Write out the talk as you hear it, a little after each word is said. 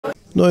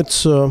No,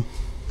 it's a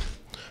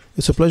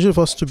pleasure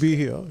for us to be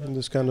here in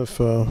this kind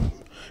of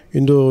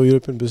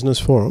Indo-European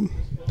Business Forum,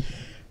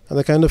 and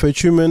the kind of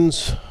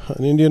achievements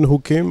an Indian who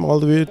came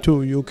all the way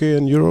to UK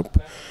and Europe,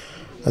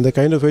 and the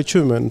kind of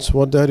achievements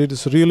what that it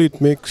is really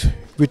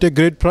we take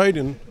great pride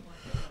in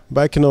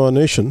back in our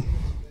nation,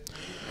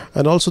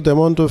 and also the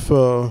amount of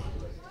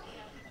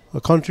a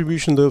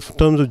contribution in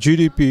terms of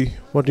GDP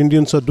what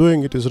Indians are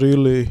doing. It is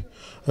really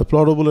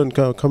applaudable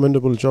and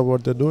commendable job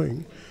what they're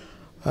doing.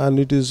 And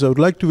I would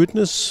like to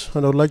witness,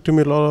 and I would like to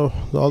meet all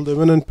the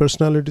eminent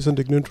personalities and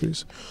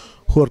dignitaries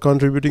who are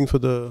contributing for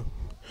the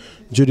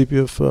GDP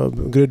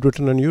of Great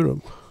Britain and Europe.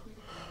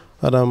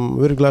 And I'm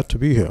very glad to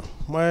be here.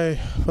 My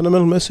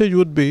fundamental message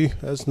would be,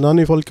 as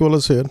Nani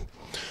Falkiwala said,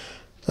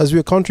 as we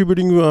are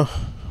contributing a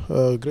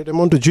great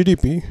amount of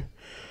GDP,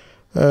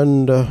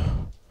 and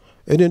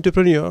any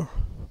entrepreneur,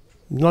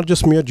 not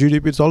just mere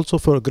GDP, it's also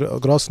for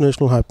gross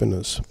national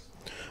happiness.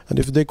 And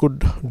if they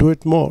could do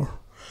it more,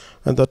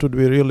 and that would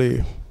be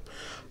really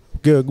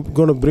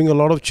going to bring a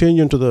lot of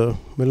change into the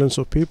millions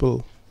of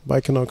people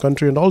back in our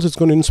country, and also it's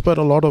going to inspire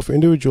a lot of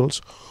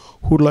individuals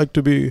who'd like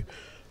to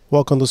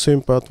walk on the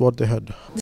same path what they had.